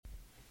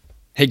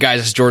Hey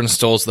guys, it's Jordan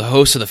Stoltz, the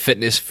host of the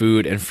Fitness,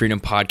 Food, and Freedom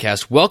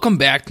Podcast. Welcome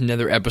back to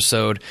another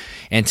episode,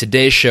 and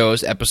today's show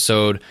is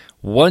episode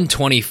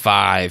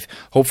 125.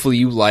 Hopefully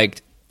you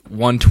liked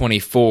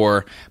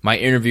 124, my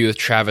interview with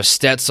Travis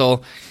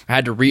Stetzel. I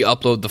had to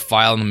re-upload the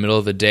file in the middle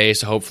of the day,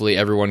 so hopefully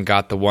everyone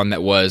got the one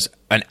that was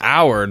an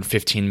hour and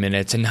 15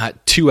 minutes and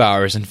not 2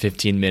 hours and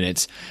 15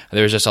 minutes.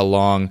 There was just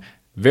a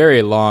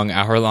very long,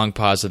 hour-long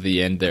pause at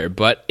the end there,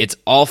 but it's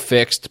all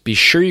fixed. Be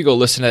sure you go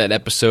listen to that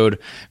episode.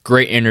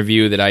 Great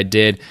interview that I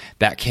did.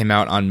 That came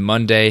out on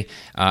Monday,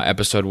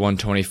 episode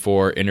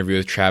 124, interview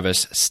with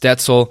Travis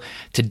Stetzel.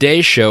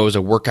 Today's show is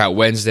a Workout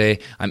Wednesday.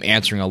 I'm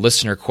answering a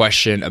listener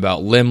question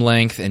about limb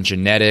length and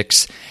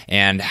genetics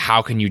and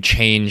how can you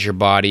change your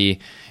body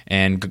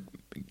and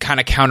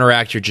kind of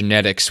counteract your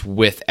genetics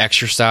with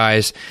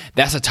exercise.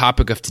 That's the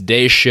topic of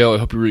today's show. I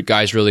hope you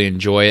guys really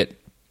enjoy it.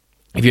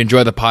 If you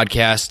enjoy the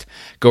podcast,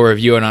 go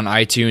review it on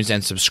iTunes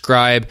and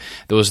subscribe.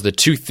 Those are the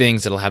two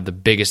things that will have the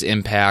biggest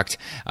impact.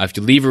 If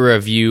you leave a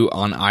review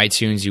on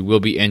iTunes, you will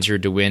be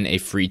entered to win a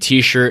free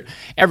t-shirt.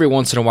 Every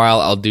once in a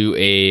while, I'll do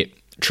a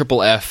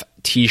Triple F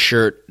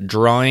t-shirt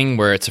drawing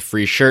where it's a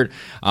free shirt.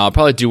 I'll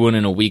probably do one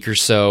in a week or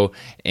so,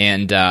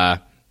 and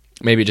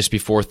maybe just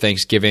before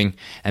Thanksgiving,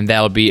 and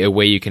that'll be a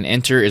way you can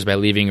enter is by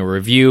leaving a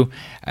review,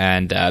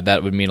 and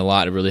that would mean a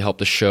lot. It really help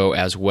the show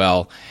as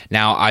well.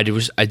 Now, I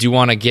do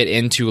want to get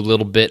into a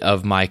little bit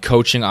of my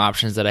coaching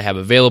options that I have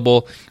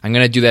available. I'm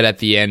going to do that at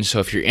the end, so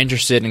if you're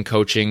interested in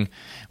coaching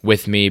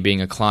with me,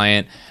 being a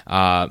client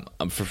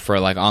for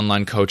like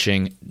online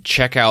coaching,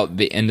 check out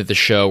the end of the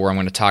show where I'm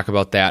going to talk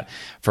about that.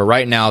 For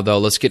right now, though,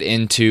 let's get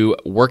into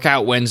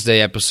Workout Wednesday,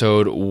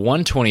 episode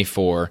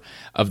 124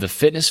 of the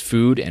Fitness,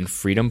 Food, and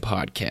Freedom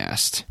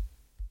Podcast.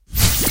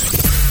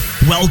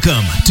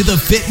 Welcome to the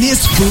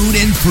Fitness, Food,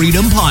 and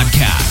Freedom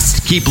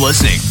Podcast. Keep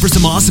listening for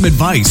some awesome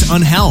advice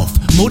on health,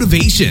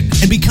 motivation,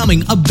 and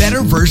becoming a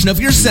better version of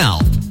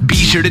yourself. Be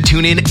sure to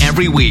tune in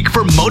every week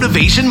for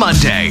Motivation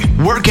Monday,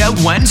 Workout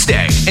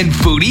Wednesday, and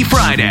Foodie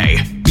Friday.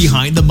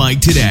 Behind the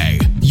mic today,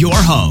 your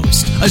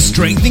host, a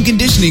strength and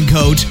conditioning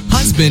coach,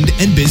 husband,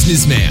 and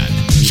businessman,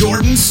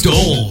 Jordan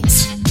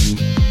Stoltz.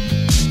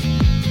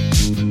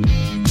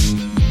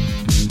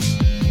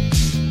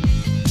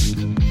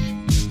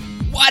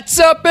 What's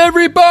up,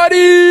 everybody?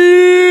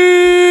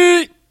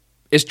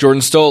 It's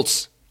Jordan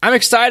Stoltz. I'm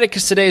excited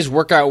because today's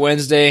Workout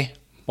Wednesday,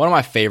 one of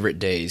my favorite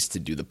days to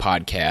do the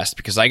podcast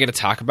because I get to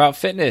talk about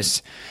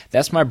fitness.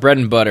 That's my bread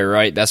and butter,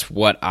 right? That's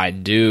what I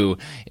do,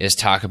 is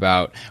talk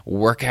about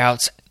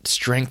workouts,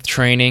 strength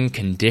training,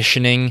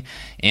 conditioning,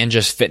 and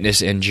just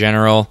fitness in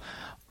general.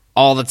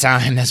 All the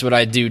time. That's what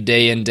I do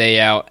day in, day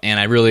out, and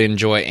I really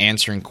enjoy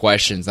answering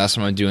questions. That's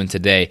what I'm doing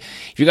today.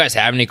 If you guys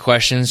have any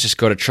questions, just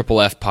go to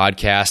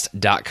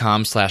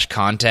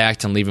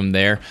triplefpodcast.com/contact and leave them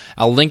there.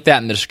 I'll link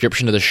that in the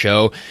description of the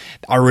show.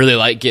 I really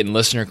like getting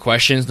listener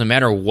questions, no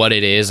matter what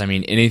it is. I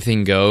mean,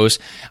 anything goes.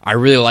 I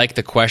really like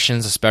the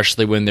questions,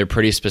 especially when they're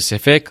pretty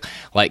specific,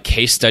 like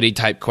case study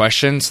type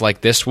questions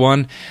like this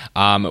one,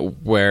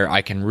 where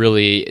I can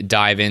really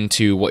dive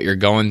into what you're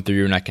going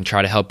through and I can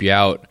try to help you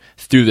out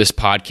through this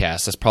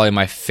podcast. That's probably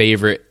my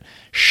favorite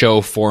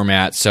show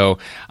format. So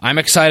I'm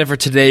excited for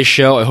today's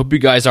show. I hope you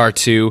guys are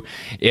too.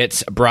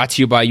 It's brought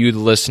to you by you, the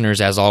listeners,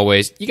 as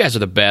always. You guys are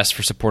the best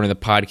for supporting the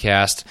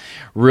podcast.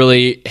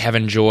 Really have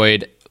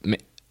enjoyed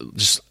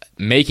just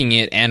making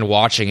it and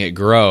watching it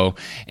grow.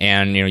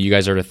 And you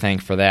guys are to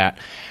thank for that.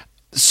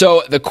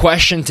 So the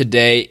question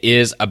today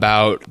is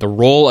about the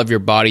role of your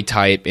body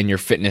type in your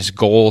fitness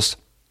goals.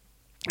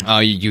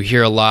 You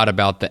hear a lot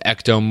about the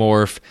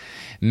ectomorph,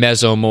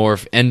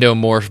 mesomorph,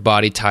 endomorph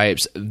body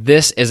types.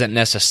 This isn't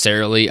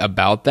necessarily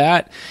about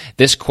that.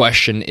 This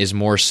question is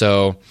more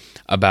so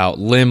about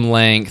limb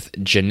length,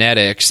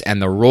 genetics, and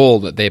the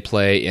role that they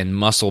play in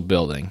muscle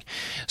building.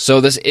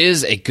 So this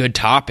is a good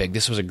topic.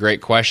 This was a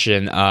great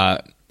question.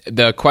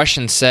 The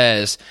question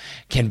says,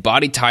 can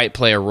body type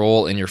play a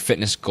role in your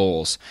fitness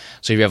goals?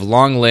 So if you have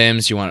long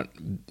limbs, you want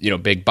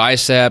big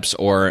biceps,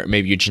 or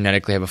maybe you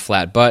genetically have a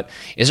flat butt,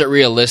 is it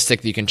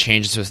realistic that you can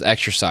change this with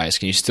exercise?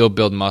 Can you still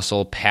build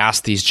muscle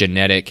past these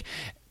genetic,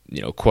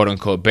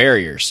 quote-unquote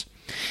barriers?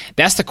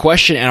 That's the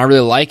question, and I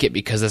really like it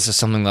because this is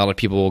something that a lot of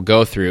people will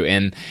go through,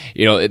 and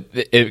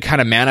it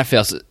kind of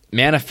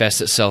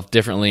manifests itself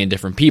differently in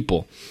different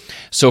people.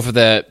 So for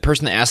the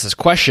person that asked this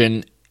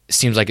question,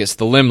 seems like it's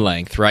the limb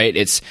length, right?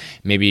 It's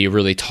maybe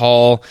really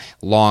tall,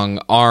 long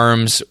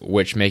arms,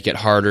 which make it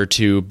harder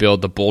to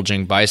build the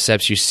bulging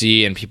biceps you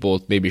see in people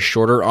with maybe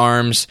shorter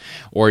arms,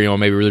 or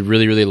maybe really,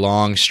 really, really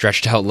long,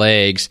 stretched out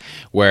legs,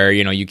 where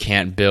you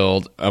can't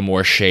build a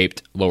more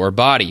shaped lower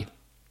body.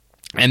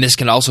 And this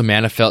can also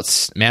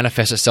manifest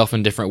itself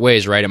in different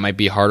ways, right? It might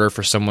be harder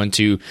for someone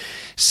to,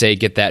 say,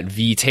 get that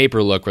V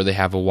taper look where they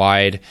have a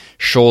wide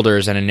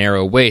shoulders and a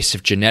narrow waist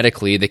if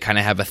genetically they kind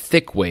of have a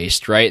thick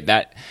waist, right?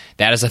 That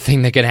is a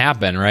thing that can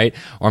happen, right?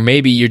 Or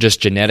maybe you just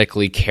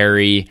genetically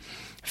carry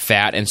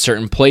fat in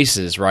certain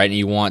places, right? And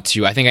you want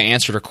to, I think I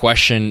answered a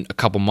question a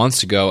couple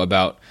months ago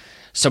about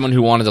someone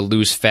who wanted to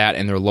lose fat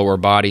in their lower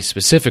body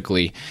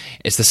specifically,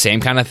 it's the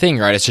same kind of thing,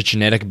 right? It's a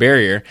genetic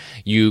barrier.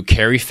 You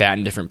carry fat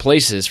in different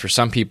places. For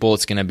some people,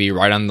 it's going to be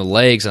right on the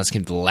legs, and that's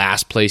going to be the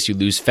last place you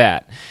lose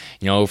fat.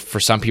 For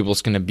some people,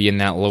 it's going to be in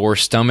that lower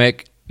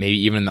stomach, maybe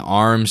even in the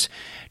arms,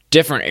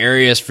 different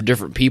areas for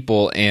different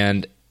people,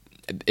 and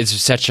it's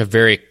such a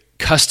very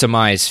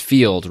customized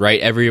field,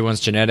 right? Everyone's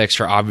genetics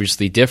are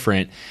obviously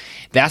different.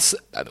 That's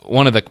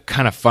one of the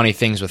kind of funny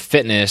things with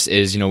fitness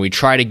is, we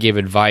try to give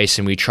advice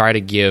and we try to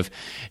give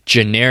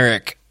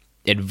generic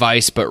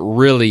advice, but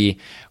really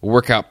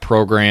workout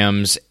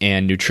programs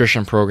and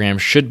nutrition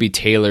programs should be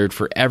tailored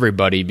for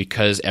everybody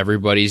because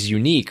everybody's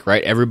unique,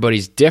 right?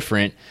 Everybody's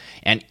different,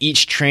 and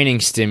each training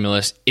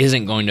stimulus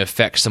isn't going to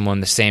affect someone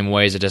the same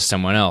way as it does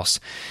someone else.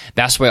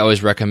 That's why I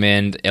always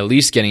recommend at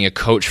least getting a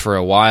coach for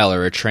a while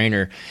or a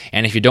trainer.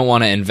 And if you don't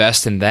want to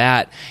invest in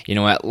that,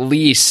 at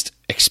least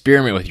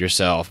experiment with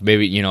yourself.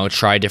 Maybe,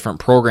 try different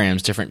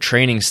programs, different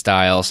training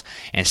styles,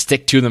 and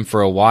stick to them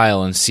for a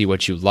while and see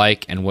what you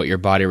like and what your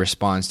body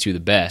responds to the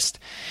best.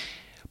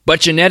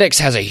 But genetics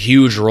has a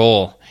huge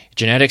role.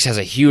 Genetics has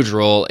a huge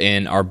role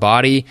in our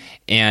body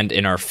and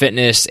in our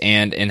fitness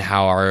and in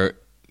how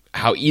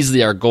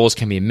easily our goals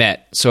can be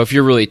met. So if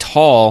you're really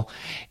tall,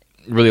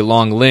 really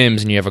long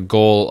limbs, and you have a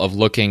goal of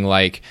looking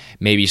like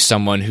maybe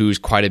someone who's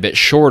quite a bit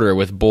shorter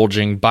with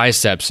bulging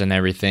biceps and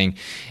everything,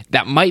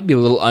 that might be a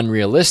little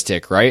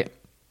unrealistic, right?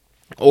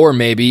 Or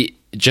maybe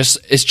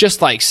it's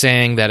just like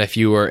saying that if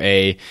you were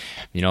a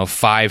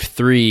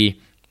 5'3"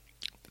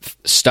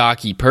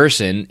 stocky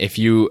person, if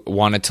you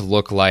wanted to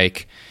look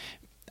like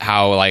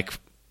how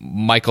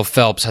Michael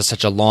Phelps has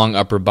such a long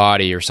upper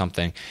body or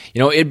something,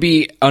 it'd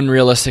be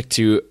unrealistic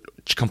to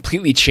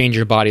completely change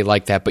your body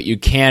like that, but you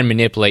can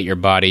manipulate your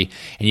body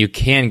and you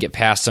can get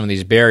past some of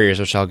these barriers,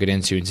 which I'll get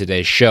into in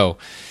today's show.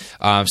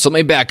 So let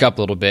me back up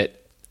a little bit.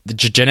 The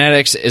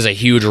genetics is a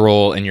huge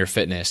role in your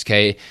fitness,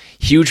 okay?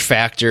 Huge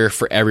factor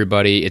for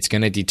everybody. It's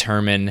going to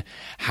determine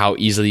how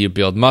easily you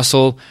build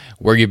muscle,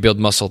 where you build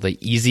muscle the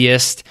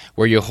easiest,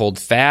 where you hold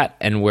fat,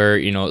 and where,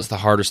 it's the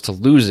hardest to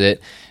lose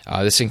it.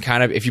 This can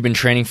kind of, if you've been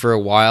training for a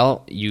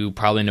while, you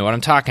probably know what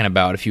I'm talking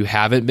about. If you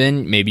haven't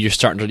been, maybe you're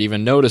starting to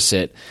even notice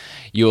it.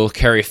 You'll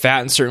carry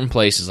fat in certain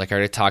places, like I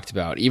already talked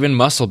about. Even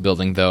muscle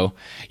building, though,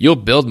 you'll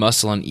build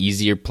muscle in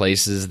easier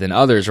places than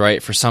others,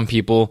 right? For some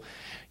people,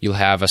 you'll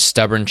have a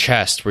stubborn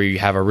chest where you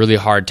have a really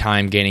hard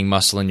time gaining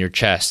muscle in your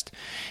chest.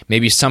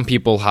 Maybe some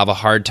people have a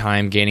hard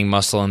time gaining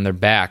muscle in their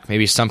back.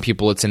 Maybe some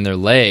people it's in their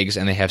legs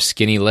and they have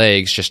skinny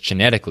legs just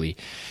genetically,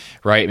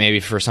 right? Maybe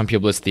for some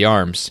people it's the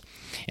arms.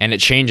 And it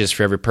changes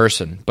for every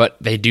person, but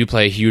they do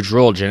play a huge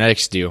role.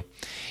 Genetics do.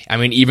 I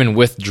mean, even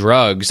with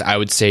drugs, I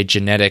would say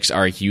genetics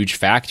are a huge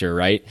factor,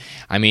 right?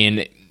 I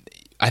mean,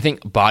 I think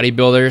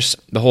bodybuilders,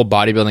 the whole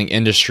bodybuilding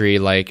industry,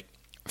 like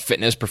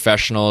fitness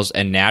professionals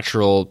and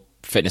natural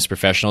fitness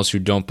professionals who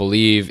don't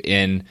believe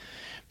in,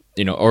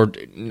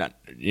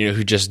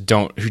 who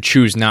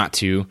choose not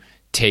to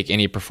take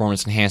any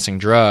performance enhancing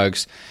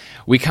drugs,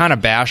 we kind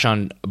of bash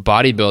on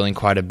bodybuilding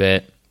quite a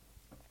bit.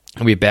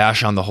 We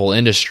bash on the whole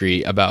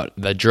industry about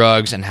the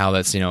drugs and how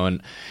that's,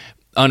 an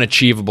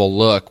unachievable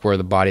look where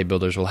the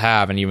bodybuilders will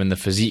have, and even the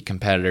physique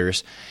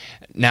competitors.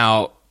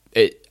 Now,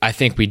 I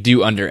think we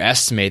do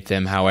underestimate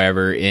them,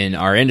 however, in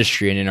our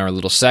industry and in our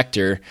little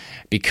sector,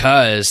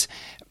 because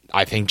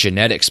I think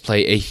genetics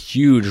play a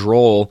huge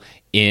role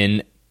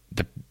in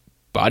the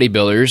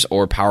bodybuilders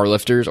or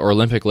powerlifters or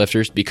Olympic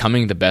lifters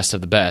becoming the best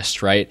of the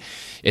best, right?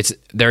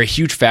 They're a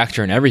huge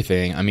factor in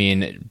everything. I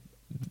mean,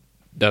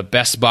 the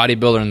best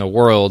bodybuilder in the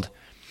world,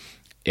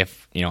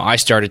 if I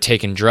started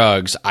taking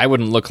drugs, I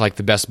wouldn't look like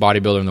the best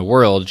bodybuilder in the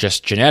world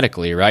just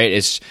genetically, right?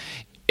 It's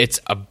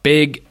a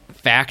big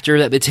factor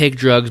that they take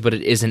drugs, but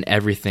it isn't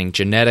everything.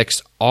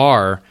 Genetics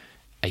are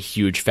a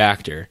huge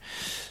factor.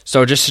 So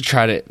I was just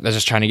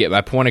trying to get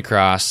my point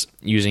across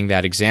using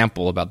that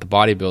example about the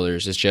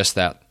bodybuilders. It's just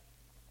that,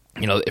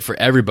 for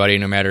everybody,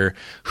 no matter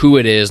who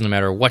it is, no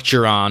matter what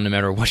you're on, no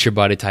matter what your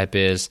body type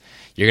is,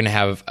 you're going to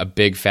have a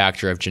big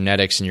factor of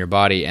genetics in your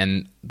body.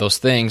 And those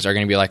things are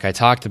going to be, like I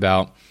talked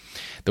about,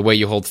 the way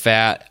you hold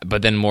fat,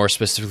 but then more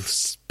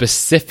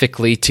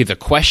specifically to the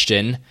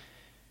question,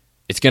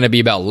 it's going to be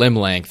about limb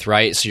length,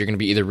 right? So you're going to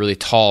be either really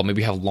tall,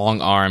 maybe you have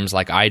long arms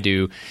like I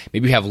do,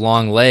 maybe you have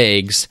long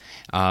legs,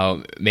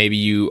 maybe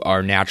you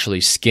are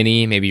naturally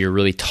skinny, maybe you're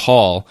really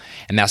tall,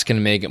 and that's going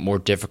to make it more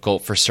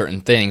difficult for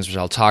certain things, which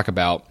I'll talk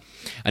about.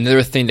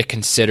 Another thing to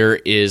consider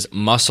is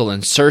muscle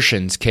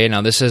insertions, okay?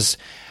 Now this is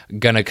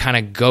going to kind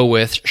of go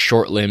with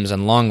short limbs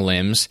and long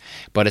limbs,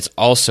 but it's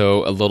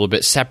also a little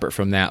bit separate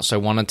from that. So I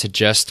wanted to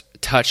just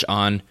touch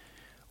on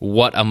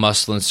what a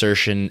muscle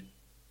insertion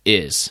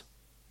is.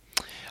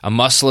 A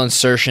muscle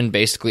insertion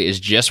basically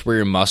is just where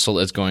your muscle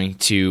is going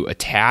to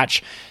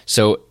attach.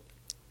 So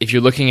if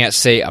you're looking at,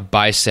 say, a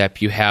bicep,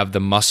 you have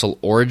the muscle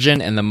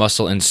origin and the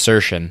muscle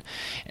insertion.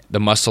 the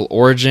muscle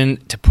origin,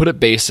 to put it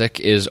basic,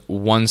 is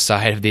one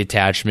side of the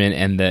attachment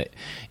and the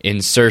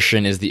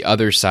insertion is the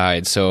other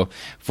side. So,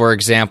 for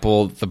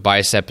example, the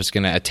bicep is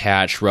going to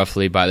attach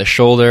roughly by the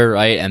shoulder,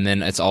 right? And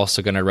then it's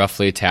also going to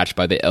roughly attach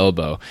by the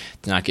elbow,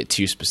 to not get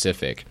too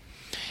specific.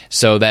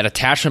 So that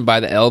attachment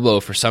by the elbow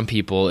for some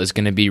people is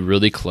going to be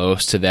really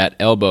close to that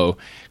elbow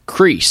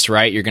crease,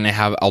 right? You're going to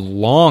have a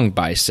long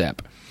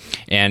bicep.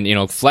 And,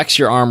 flex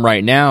your arm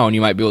right now and you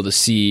might be able to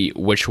see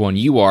which one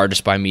you are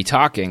just by me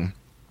talking.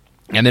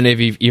 And then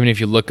even if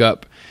you look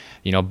up,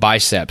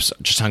 biceps,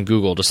 just on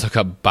Google, just look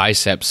up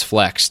biceps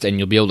flexed and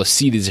you'll be able to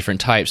see these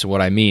different types of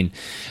what I mean.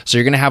 So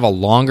you're going to have a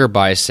longer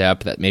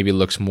bicep that maybe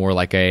looks more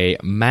like a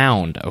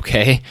mound,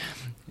 okay?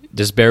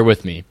 Just bear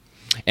with me.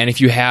 And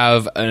if you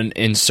have an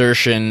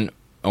insertion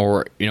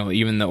or,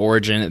 even the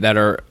origin that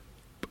are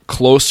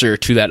closer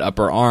to that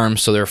upper arm,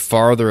 so they're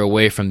farther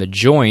away from the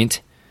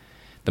joint,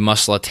 the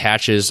muscle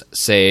attaches,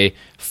 say,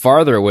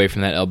 farther away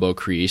from that elbow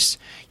crease,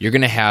 you're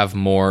going to have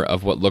more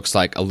of what looks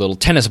like a little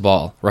tennis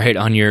ball, right,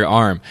 on your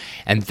arm.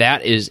 And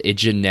that is a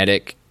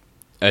genetic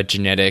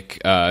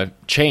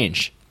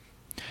change.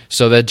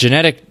 So the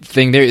genetic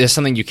thing there is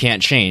something you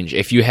can't change.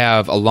 If you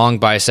have a long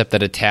bicep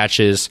that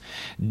attaches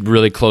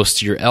really close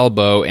to your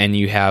elbow and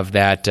you have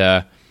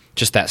that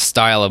just that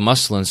style of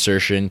muscle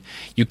insertion,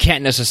 you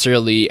can't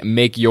necessarily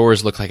make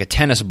yours look like a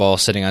tennis ball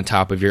sitting on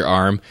top of your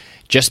arm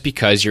just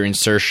because your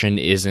insertion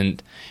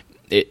isn't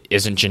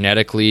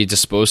genetically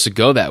disposed to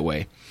go that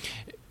way.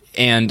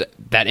 And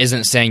that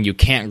isn't saying you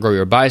can't grow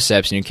your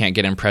biceps and you can't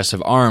get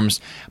impressive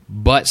arms,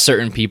 but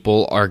certain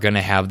people are going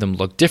to have them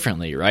look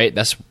differently, right?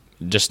 That's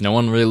just no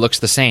one really looks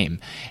the same.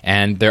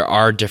 And there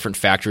are different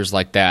factors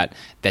like that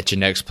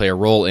genetics play a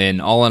role in.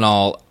 All in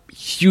all,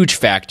 huge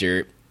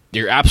factor.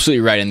 You're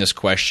absolutely right in this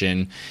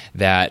question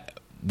that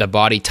the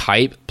body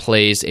type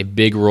plays a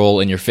big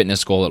role in your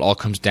fitness goal. It all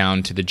comes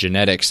down to the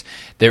genetics.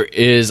 There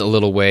is a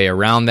little way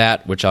around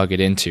that, which I'll get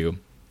into.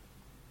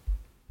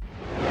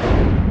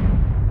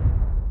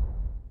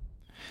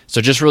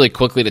 So just really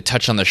quickly to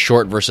touch on the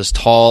short versus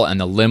tall and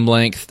the limb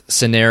length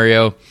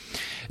scenario.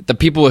 The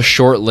people with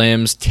short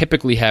limbs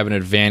typically have an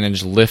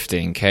advantage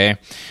lifting, okay?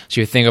 So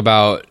you think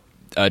about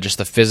just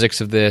the physics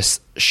of this.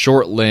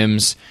 Short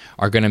limbs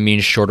are going to mean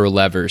shorter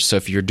levers. So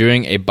if you're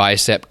doing a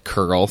bicep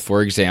curl,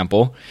 for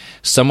example,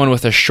 someone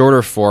with a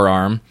shorter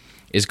forearm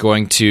is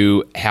going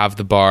to have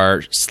the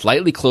bar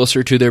slightly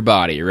closer to their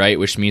body, right?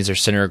 Which means their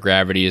center of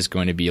gravity is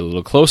going to be a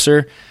little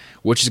closer,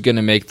 which is going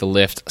to make the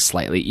lift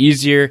slightly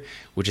easier,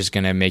 which is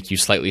going to make you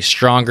slightly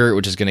stronger,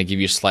 which is going to give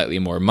you slightly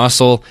more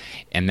muscle,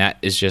 and that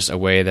is just a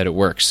way that it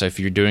works. So if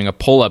you're doing a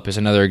pull-up is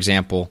another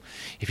example.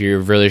 If you're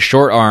really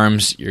short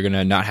arms, you're going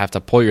to not have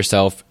to pull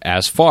yourself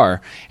as far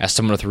as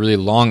someone with really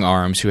long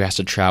arms who has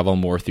to travel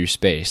more through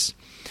space.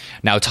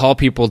 Now, tall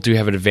people do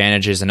have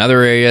advantages in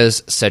other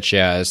areas, such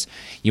as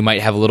you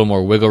might have a little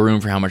more wiggle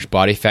room for how much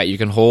body fat you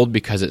can hold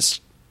because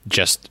it's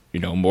just,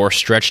 more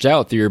stretched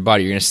out through your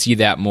body. You're going to see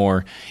that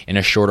more in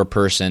a shorter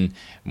person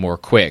more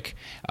quick.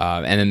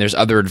 And then there's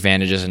other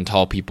advantages in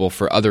tall people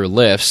for other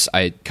lifts.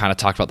 I kind of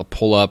talked about the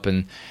pull-up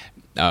and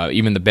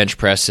even the bench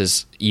press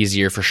is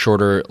easier for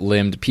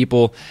shorter-limbed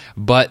people.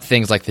 But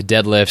things like the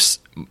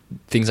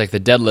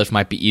deadlift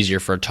might be easier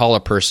for a taller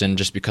person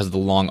just because of the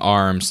long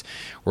arms,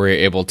 where you're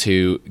able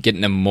to get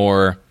in a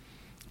more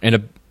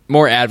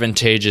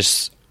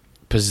advantageous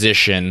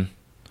position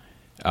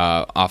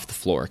off the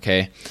floor,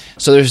 okay?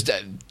 So there's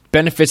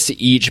benefits to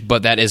each,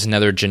 but that is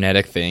another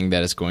genetic thing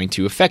that is going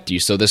to affect you.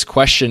 So this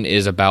question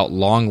is about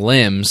long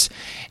limbs,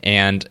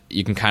 and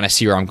you can kind of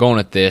see where I'm going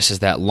with this, is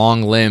that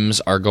long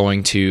limbs are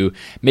going to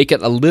make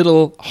it a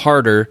little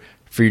harder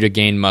for you to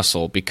gain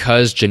muscle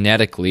because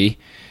genetically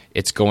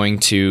it's going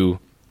to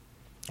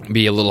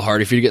be a little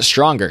harder for you to get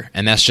stronger,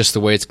 and that's just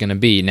the way it's going to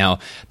be. Now,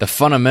 the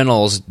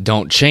fundamentals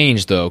don't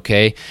change though,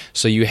 okay?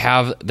 So you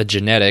have the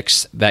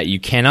genetics that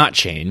you cannot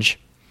change.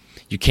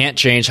 You can't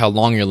change how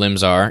long your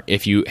limbs are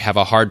if you have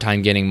a hard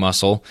time getting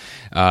muscle.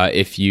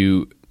 If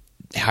you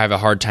have a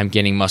hard time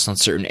getting muscle in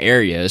certain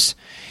areas,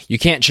 you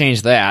can't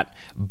change that,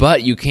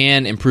 but you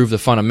can improve the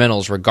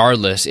fundamentals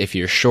regardless if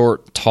you're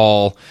short,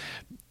 tall,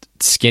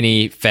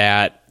 skinny,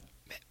 fat,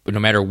 no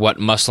matter what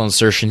muscle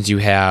insertions you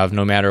have,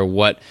 no matter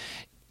what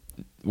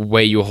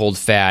way you hold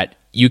fat,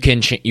 you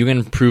can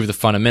improve the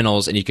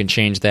fundamentals and you can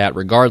change that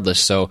regardless.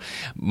 So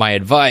my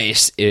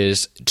advice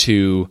is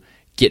to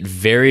get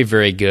very,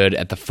 very good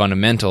at the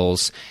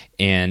fundamentals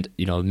and,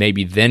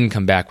 maybe then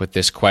come back with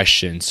this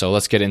question. So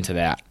let's get into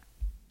that.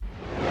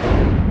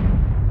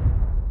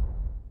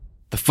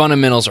 The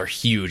fundamentals are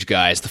huge,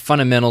 guys. The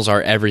fundamentals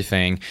are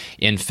everything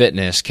in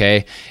fitness,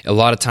 okay? A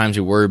lot of times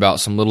we worry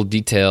about some little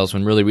details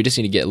when really we just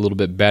need to get a little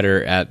bit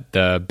better at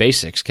the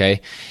basics,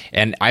 okay?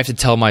 And I have to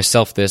tell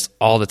myself this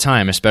all the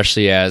time,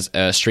 especially as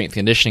a strength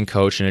conditioning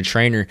coach and a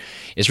trainer.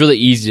 It's really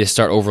easy to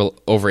start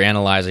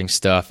overanalyzing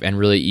stuff and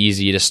really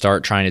easy to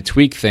start trying to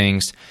tweak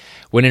things,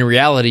 when in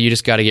reality you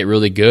just got to get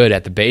really good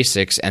at the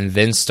basics and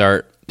then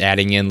start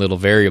adding in little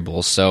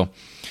variables. So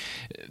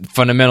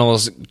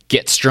fundamentals,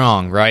 get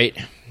strong, right?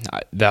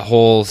 the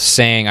whole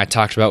saying I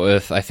talked about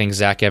with, I think,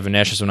 Zach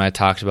Evaneshis when I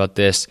talked about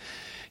this,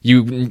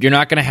 you're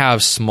not going to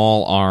have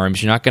small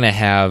arms. You're not going to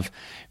have,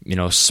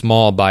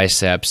 small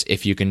biceps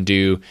if you can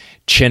do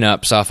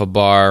chin-ups off a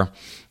bar,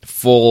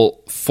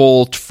 full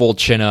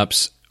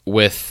chin-ups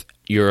with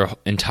your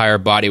entire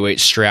body weight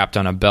strapped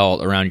on a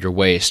belt around your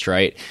waist,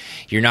 right?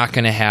 You're not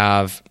going to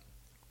have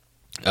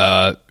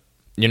a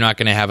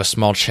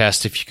small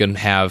chest if you can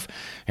have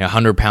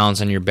 100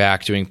 pounds on your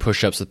back doing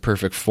push-ups with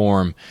perfect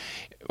form,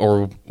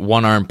 or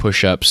one-arm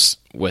push-ups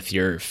with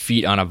your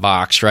feet on a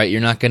box, right? You're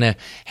not going to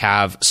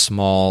have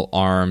small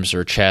arms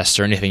or chests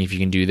or anything if you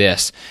can do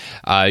this.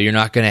 You're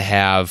not going to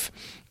have,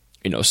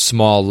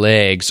 small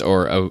legs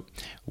or a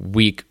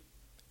weak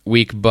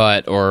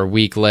butt or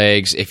weak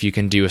legs if you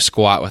can do a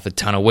squat with a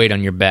ton of weight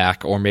on your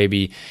back, or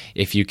maybe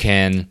if you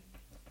can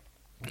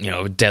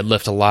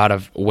deadlift a lot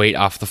of weight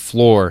off the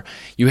floor.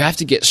 You have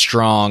to get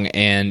strong,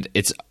 and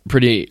it's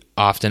pretty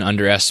often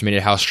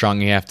underestimated how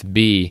strong you have to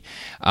be.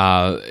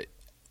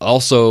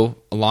 Also,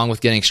 along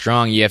with getting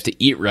strong, you have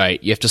to eat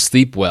right. You have to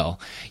sleep well.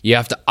 You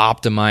have to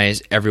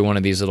optimize every one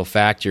of these little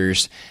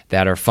factors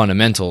that are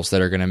fundamentals that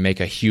are going to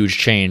make a huge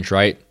change,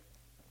 right?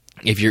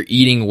 If you're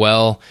eating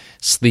well,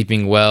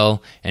 sleeping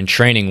well, and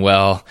training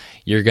well,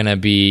 you're going to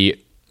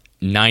be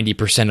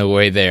 90% of the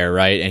way there,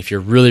 right? And if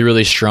you're really,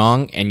 really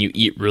strong and you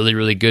eat really,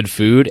 really good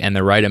food and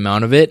the right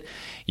amount of it,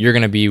 you're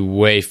going to be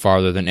way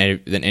farther than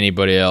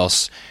anybody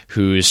else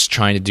who's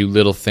trying to do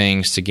little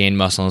things to gain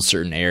muscle in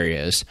certain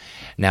areas.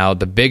 Now,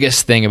 the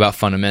biggest thing about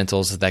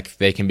fundamentals is that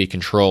they can be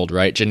controlled,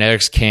 right?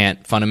 Genetics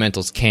can't,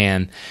 fundamentals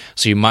can,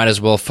 so you might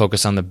as well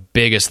focus on the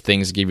biggest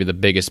things to give you the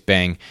biggest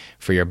bang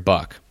for your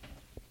buck.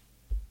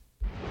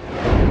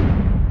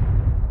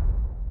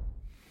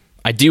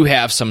 I do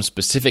have some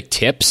specific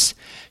tips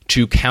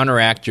to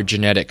counteract your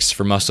genetics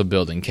for muscle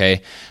building,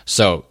 okay?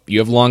 So you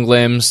have long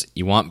limbs,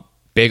 you want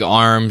big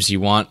arms, you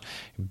want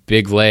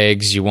big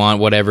legs, you want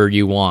whatever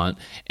you want,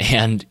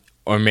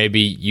 or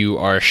maybe you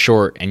are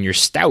short and you're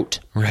stout,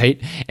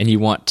 right? And you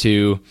want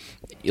to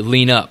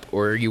lean up,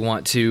 or you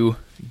want to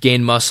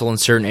gain muscle in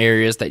certain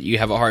areas that you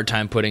have a hard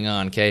time putting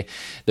on, okay?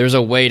 There's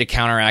a way to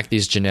counteract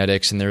these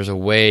genetics, and there's a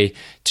way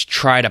to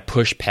try to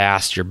push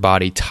past your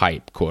body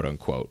type, quote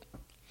unquote.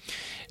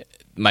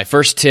 My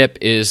first tip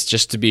is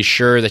just to be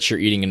sure that you're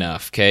eating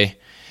enough, okay?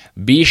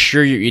 Be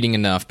sure you're eating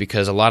enough,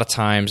 because a lot of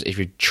times if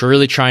you're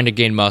truly trying to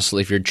gain muscle,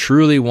 if you're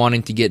truly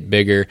wanting to get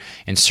bigger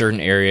in certain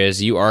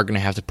areas, you are going to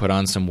have to put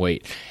on some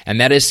weight.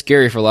 And that is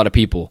scary for a lot of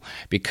people,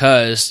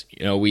 because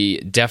we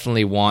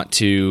definitely want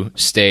to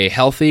stay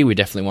healthy. We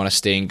definitely want to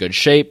stay in good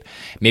shape.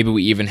 Maybe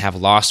we even have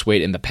lost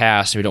weight in the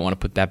past, and we don't want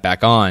to put that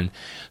back on.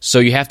 So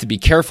you have to be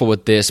careful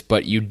with this,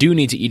 but you do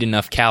need to eat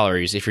enough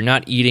calories. If you're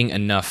not eating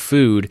enough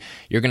food,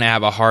 you're going to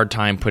have a hard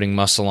time putting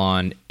muscle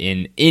on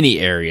in any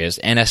areas,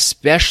 and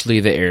especially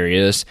the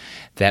areas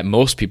that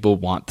most people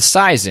want the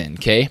size in,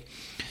 okay?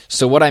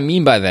 So what I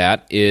mean by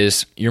that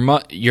is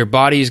your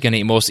body is going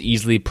to most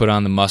easily put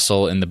on the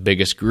muscle in the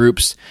biggest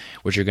groups,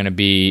 which are going to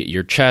be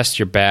your chest,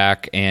 your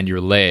back, and your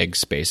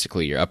legs,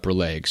 basically, your upper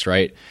legs,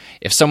 right?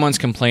 If someone's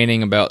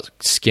complaining about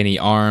skinny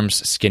arms,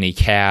 skinny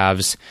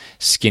calves,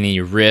 skinny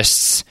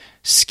wrists,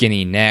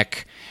 skinny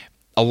neck,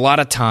 a lot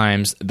of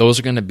times those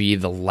are going to be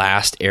the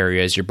last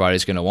areas your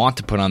body's going to want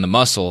to put on the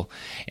muscle,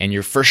 and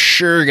you're for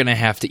sure going to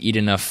have to eat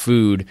enough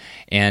food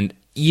and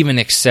even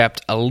accept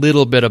a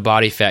little bit of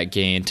body fat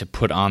gain to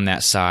put on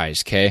that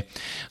size, okay?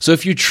 So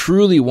if you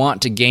truly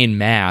want to gain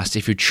mass,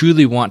 if you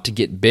truly want to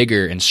get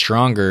bigger and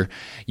stronger,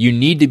 you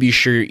need to be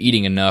sure you're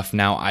eating enough.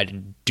 Now, I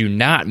do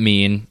not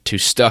mean to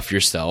stuff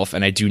yourself,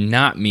 and I do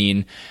not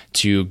mean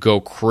to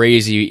go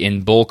crazy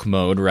in bulk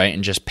mode, right,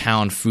 and just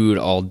pound food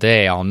all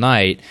day, all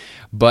night,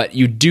 but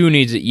you do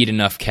need to eat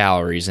enough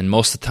calories, and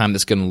most of the time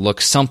that's going to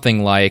look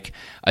something like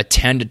a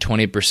 10 to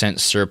 20%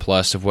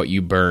 surplus of what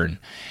you burn.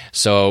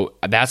 So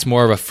that's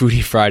more of a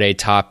Foodie Friday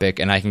topic,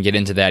 and I can get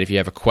into that if you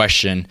have a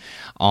question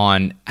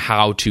on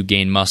how to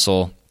gain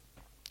muscle,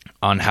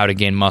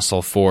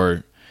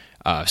 for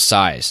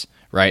size,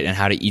 right, and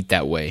how to eat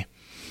that way.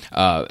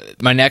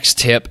 My next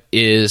tip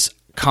is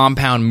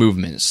compound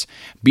movements.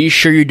 Be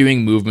sure you're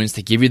doing movements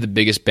that give you the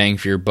biggest bang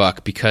for your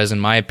buck, because in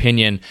my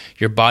opinion,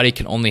 your body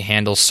can only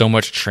handle so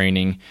much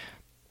training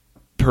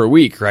per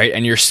week, right?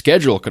 And your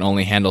schedule can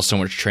only handle so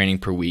much training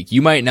per week.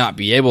 You might not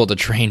be able to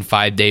train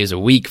 5 days a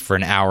week for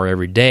an hour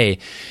every day.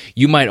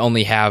 You might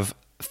only have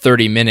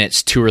 30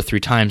 minutes 2 or 3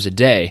 times a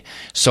day.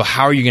 So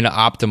how are you going to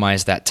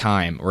optimize that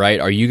time, right?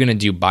 Are you going to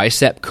do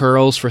bicep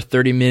curls for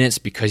 30 minutes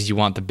because you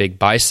want the big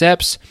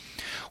biceps?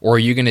 Or are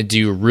you going to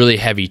do really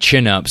heavy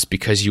chin-ups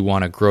because you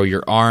want to grow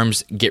your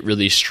arms, get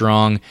really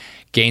strong,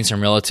 gain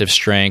some relative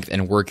strength,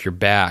 and work your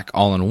back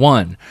all in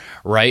one,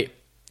 right?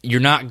 You're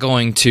not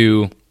going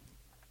to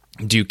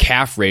do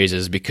calf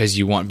raises because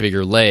you want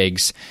bigger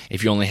legs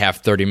if you only have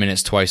 30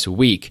 minutes twice a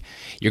week.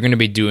 You're going to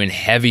be doing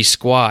heavy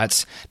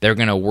squats. They're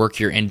going to work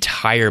your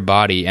entire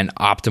body and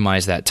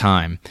optimize that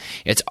time.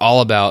 It's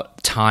all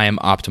about time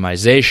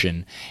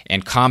optimization,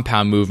 and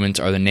compound movements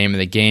are the name of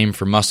the game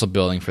for muscle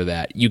building for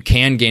that. You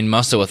can gain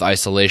muscle with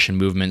isolation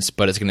movements,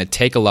 but it's going to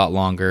take a lot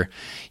longer.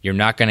 You're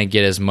not going to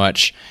get as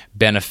much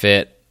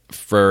benefit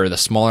for the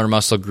smaller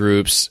muscle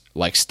groups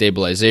like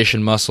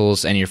stabilization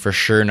muscles, and you're for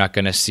sure not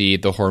going to see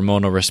the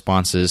hormonal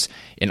responses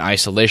in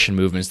isolation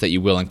movements that you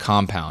will in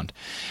compound.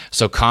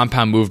 So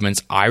compound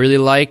movements I really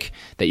like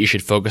that you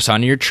should focus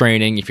on in your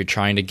training if you're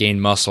trying to gain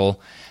muscle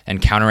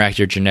and counteract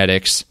your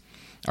genetics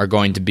are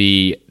going to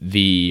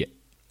be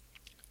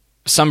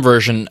some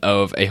version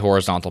of a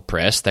horizontal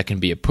press. That can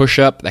be a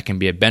push-up, that can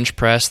be a bench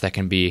press, that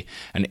can be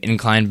an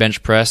incline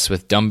bench press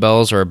with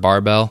dumbbells or a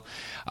barbell.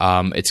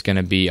 It's going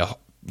to be a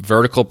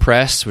vertical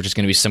press, which is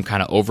going to be some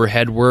kind of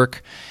overhead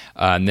work,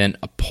 and then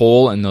a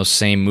pull in those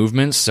same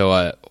movements,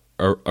 so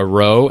a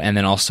row, and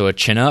then also a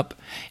chin-up,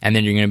 and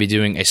then you're going to be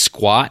doing a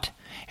squat,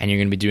 and you're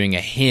going to be doing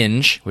a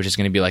hinge, which is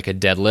going to be like a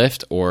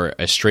deadlift or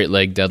a straight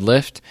leg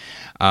deadlift,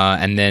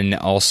 and then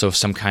also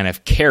some kind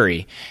of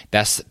carry.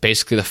 That's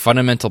basically the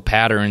fundamental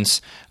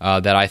patterns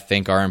that I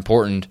think are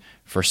important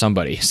for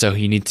somebody. So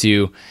you need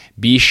to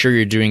be sure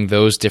you're doing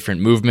those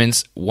different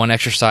movements. One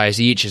exercise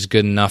each is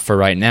good enough for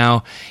right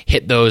now.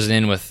 Hit those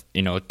in with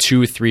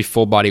 2 or 3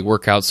 full body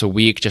workouts a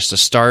week just to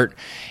start.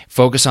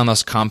 Focus on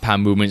those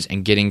compound movements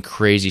and getting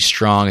crazy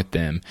strong at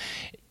them.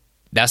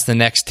 That's the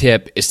next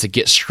tip, is to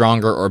get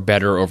stronger or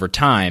better over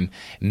time,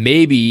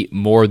 maybe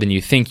more than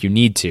you think you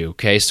need to.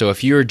 Okay, so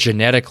if you're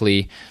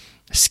genetically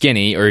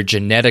skinny or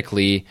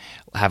genetically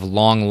have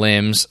long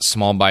limbs,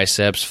 small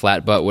biceps,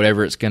 flat butt,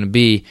 whatever it's going to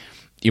be,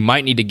 you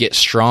might need to get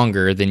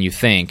stronger than you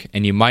think,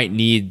 and you might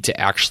need to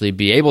actually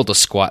be able to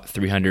squat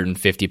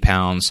 350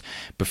 pounds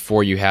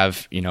before you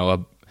have, a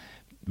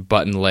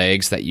button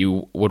legs that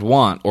you would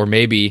want. Or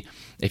maybe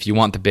if you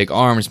want the big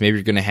arms, maybe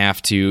you're going to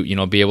have to,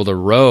 be able to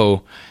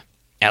row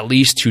at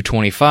least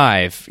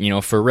 225,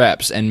 for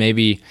reps, and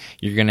maybe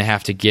you're going to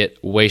have to get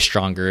way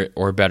stronger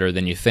or better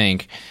than you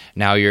think.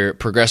 Now, your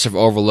progressive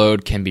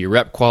overload can be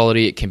rep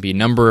quality, it can be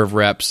number of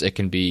reps, it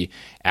can be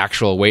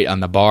actual weight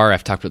on the bar.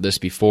 I've talked about this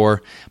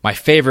before. My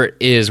favorite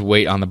is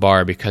weight on the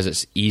bar because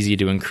it's easy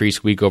to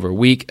increase week over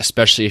week,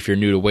 especially if you're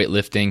new to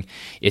weightlifting.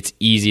 It's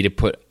easy to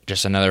put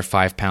just another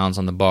 5 pounds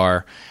on the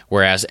bar,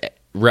 whereas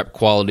rep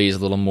quality is a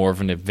little more of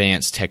an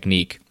advanced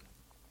technique.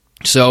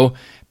 So,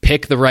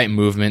 pick the right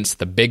movements,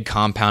 the big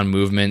compound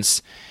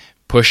movements,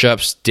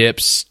 push-ups,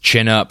 dips,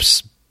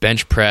 chin-ups,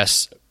 bench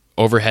press,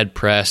 overhead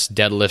press,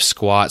 deadlift,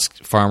 squats,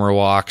 farmer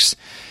walks,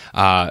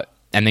 and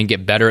then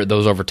get better at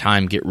those over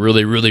time. Get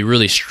really, really,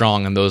 really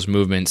strong in those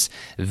movements.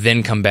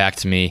 Then come back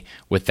to me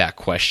with that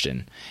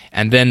question.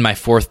 And then my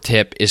fourth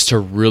tip is to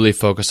really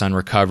focus on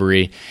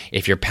recovery.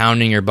 If you're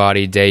pounding your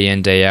body day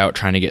in, day out,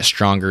 trying to get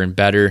stronger and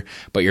better,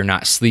 but you're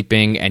not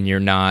sleeping and you're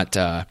not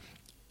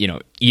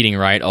eating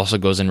right, also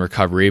goes in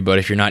recovery. But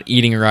if you're not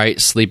eating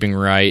right, sleeping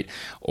right,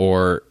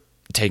 or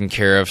taking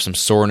care of some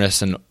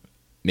soreness and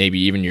maybe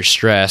even your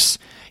stress,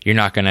 you're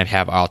not going to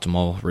have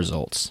optimal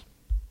results.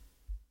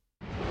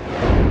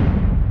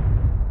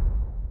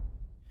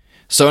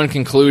 So in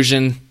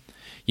conclusion,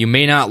 you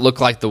may not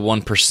look like the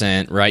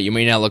 1%, right? You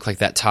may not look like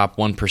that top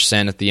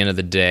 1% at the end of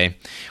the day.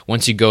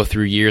 Once you go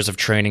through years of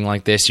training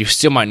like this, you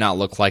still might not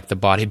look like the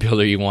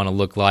bodybuilder you want to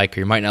look like,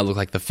 or you might not look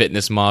like the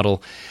fitness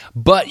model,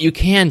 but you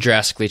can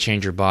drastically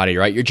change your body,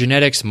 right? Your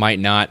genetics might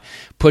not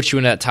put you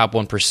in that top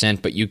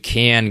 1%, but you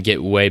can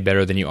get way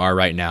better than you are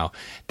right now.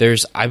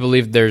 I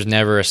believe there's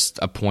never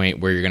a point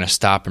where you're going to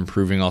stop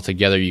improving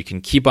altogether. You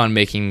can keep on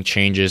making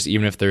changes,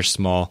 even if they're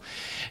small.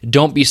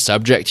 Don't be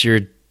subject to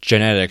your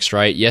genetics,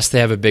 right? Yes, they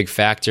have a big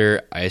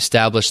factor. I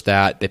established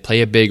that. They play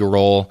a big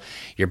role.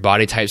 Your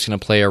body type's going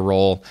to play a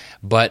role,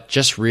 but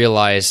just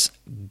realize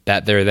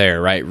that they're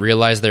there, right?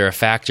 Realize they're a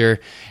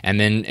factor and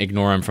then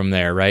ignore them from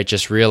there, right?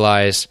 Just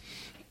realize,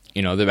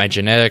 that my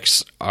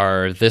genetics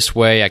are this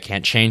way. I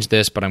can't change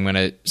this, but I'm going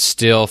to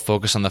still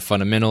focus on the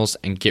fundamentals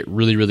and get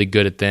really, really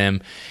good at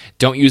them.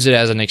 Don't use it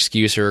as an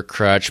excuse or a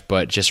crutch,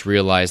 but just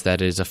realize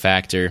that it is a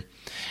factor.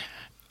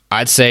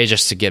 I'd say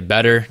just to get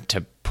better,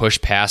 to push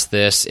past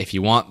this. If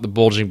you want the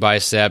bulging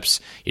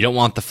biceps, you don't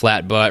want the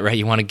flat butt, right?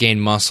 You want to gain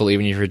muscle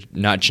even if you're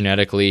not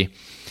genetically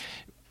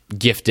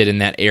gifted in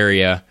that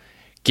area.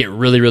 Get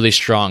really, really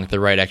strong at the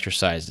right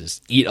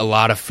exercises. Eat a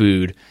lot of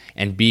food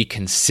and be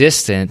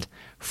consistent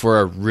for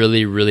a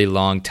really, really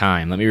long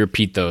time. Let me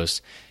repeat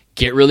those.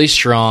 Get really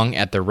strong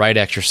at the right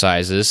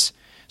exercises,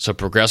 so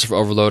progressive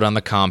overload on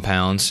the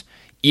compounds.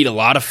 Eat a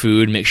lot of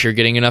food, make sure you're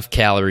getting enough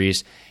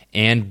calories,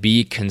 and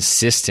be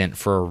consistent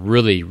for a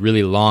really,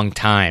 really long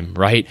time,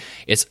 right?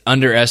 It's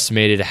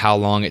underestimated how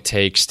long it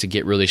takes to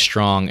get really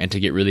strong and to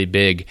get really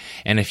big.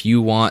 And if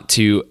you want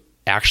to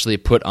actually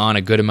put on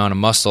a good amount of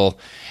muscle,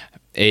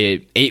 a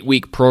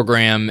 8-week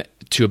program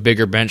to a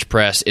bigger bench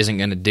press isn't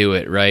going to do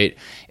it, right?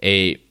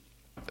 A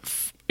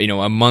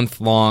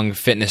month-long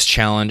fitness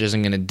challenge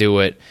isn't going to do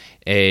it.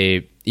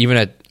 Even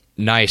a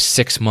nice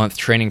 6-month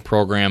training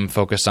program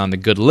focused on the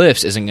good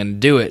lifts isn't going to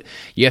do it.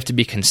 You have to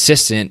be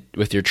consistent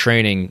with your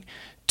training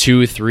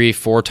 2, 3,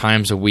 4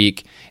 times a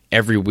week,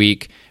 every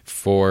week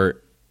for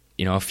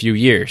a few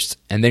years,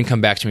 and then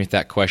come back to me with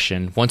that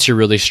question. Once you're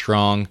really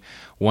strong,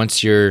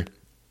 once you're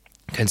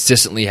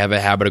consistently have a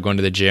habit of going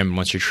to the gym,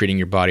 once you're treating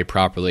your body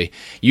properly,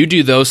 you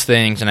do those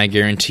things, and I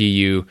guarantee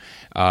you,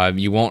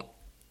 you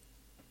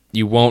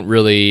won't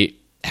really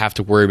have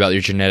to worry about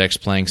your genetics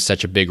playing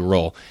such a big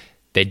role.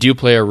 They do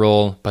play a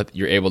role, but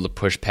you're able to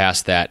push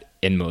past that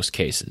in most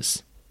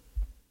cases.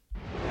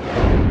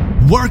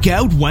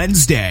 Workout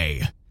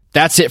Wednesday.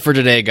 That's it for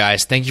today,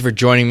 guys. Thank you for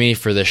joining me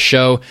for this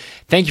show.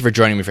 Thank you for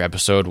joining me for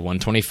episode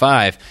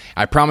 125.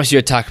 I promised you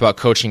I'd talk about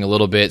coaching a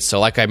little bit. So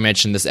like I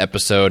mentioned this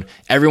episode,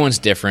 everyone's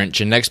different.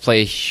 Genetics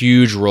play a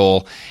huge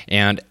role.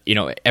 And,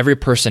 every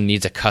person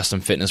needs a custom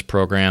fitness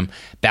program.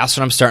 That's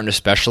what I'm starting to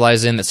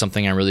specialize in. That's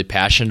something I'm really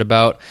passionate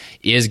about,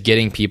 is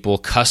getting people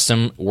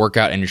custom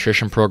workout and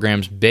nutrition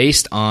programs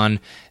based on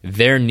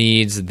their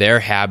needs, their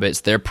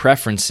habits, their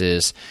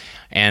preferences.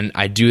 And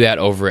I do that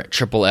over at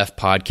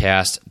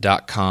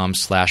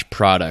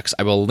triplefpodcast.com/products.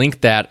 I will link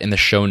that in the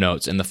show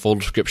notes, in the full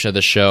description of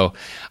the show.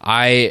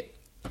 I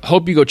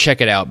hope you go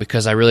check it out,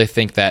 because I really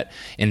think that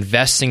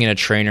investing in a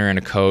trainer and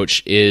a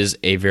coach is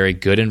a very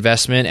good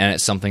investment, and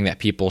it's something that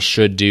people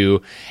should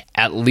do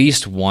at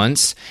least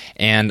once.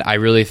 And I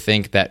really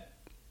think that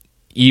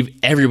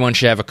everyone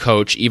should have a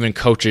coach. Even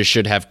coaches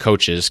should have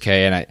coaches,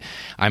 okay? And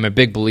I'm a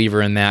big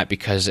believer in that,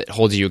 because it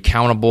holds you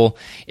accountable,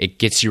 it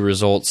gets you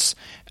results,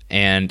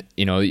 and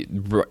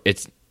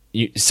it's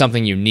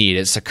something you need.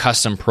 It's a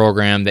custom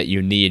program that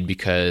you need,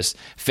 because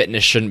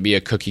fitness shouldn't be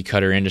a cookie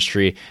cutter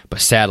industry, but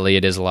sadly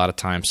it is a lot of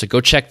times. So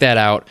go check that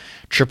out,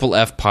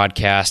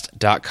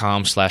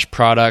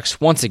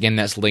 triplefpodcast.com/products. Once again,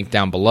 that's linked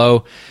down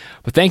below.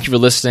 But thank you for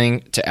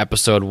listening to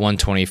episode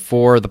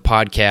 124 of the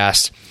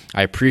podcast.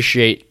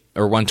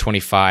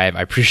 125.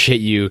 I appreciate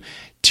you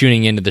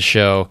tuning into the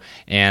show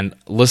and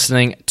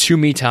listening to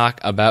me talk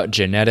about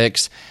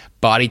genetics,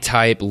 body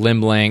type,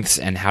 limb lengths,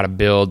 and how to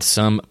build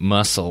some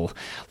muscle.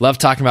 Love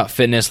talking about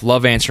fitness,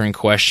 love answering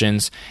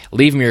questions.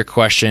 Leave me your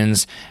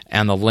questions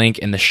and the link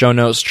in the show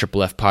notes,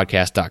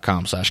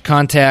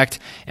 triplefpodcast.com/contact,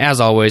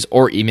 as always,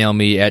 or email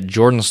me at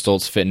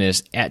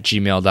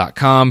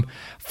jordanstoltzfitness@gmail.com.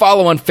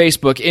 Follow on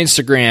Facebook,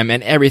 Instagram,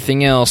 and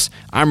everything else.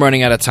 I'm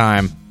running out of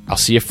time. I'll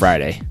see you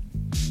Friday.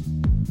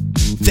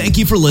 Thank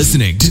you for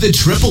listening to the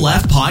Triple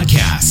F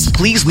Podcast.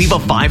 Please leave a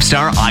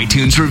 5-star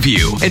iTunes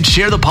review and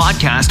share the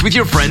podcast with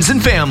your friends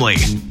and family.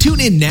 Tune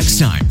in next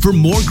time for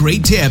more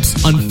great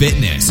tips on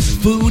fitness,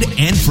 food,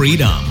 and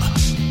freedom.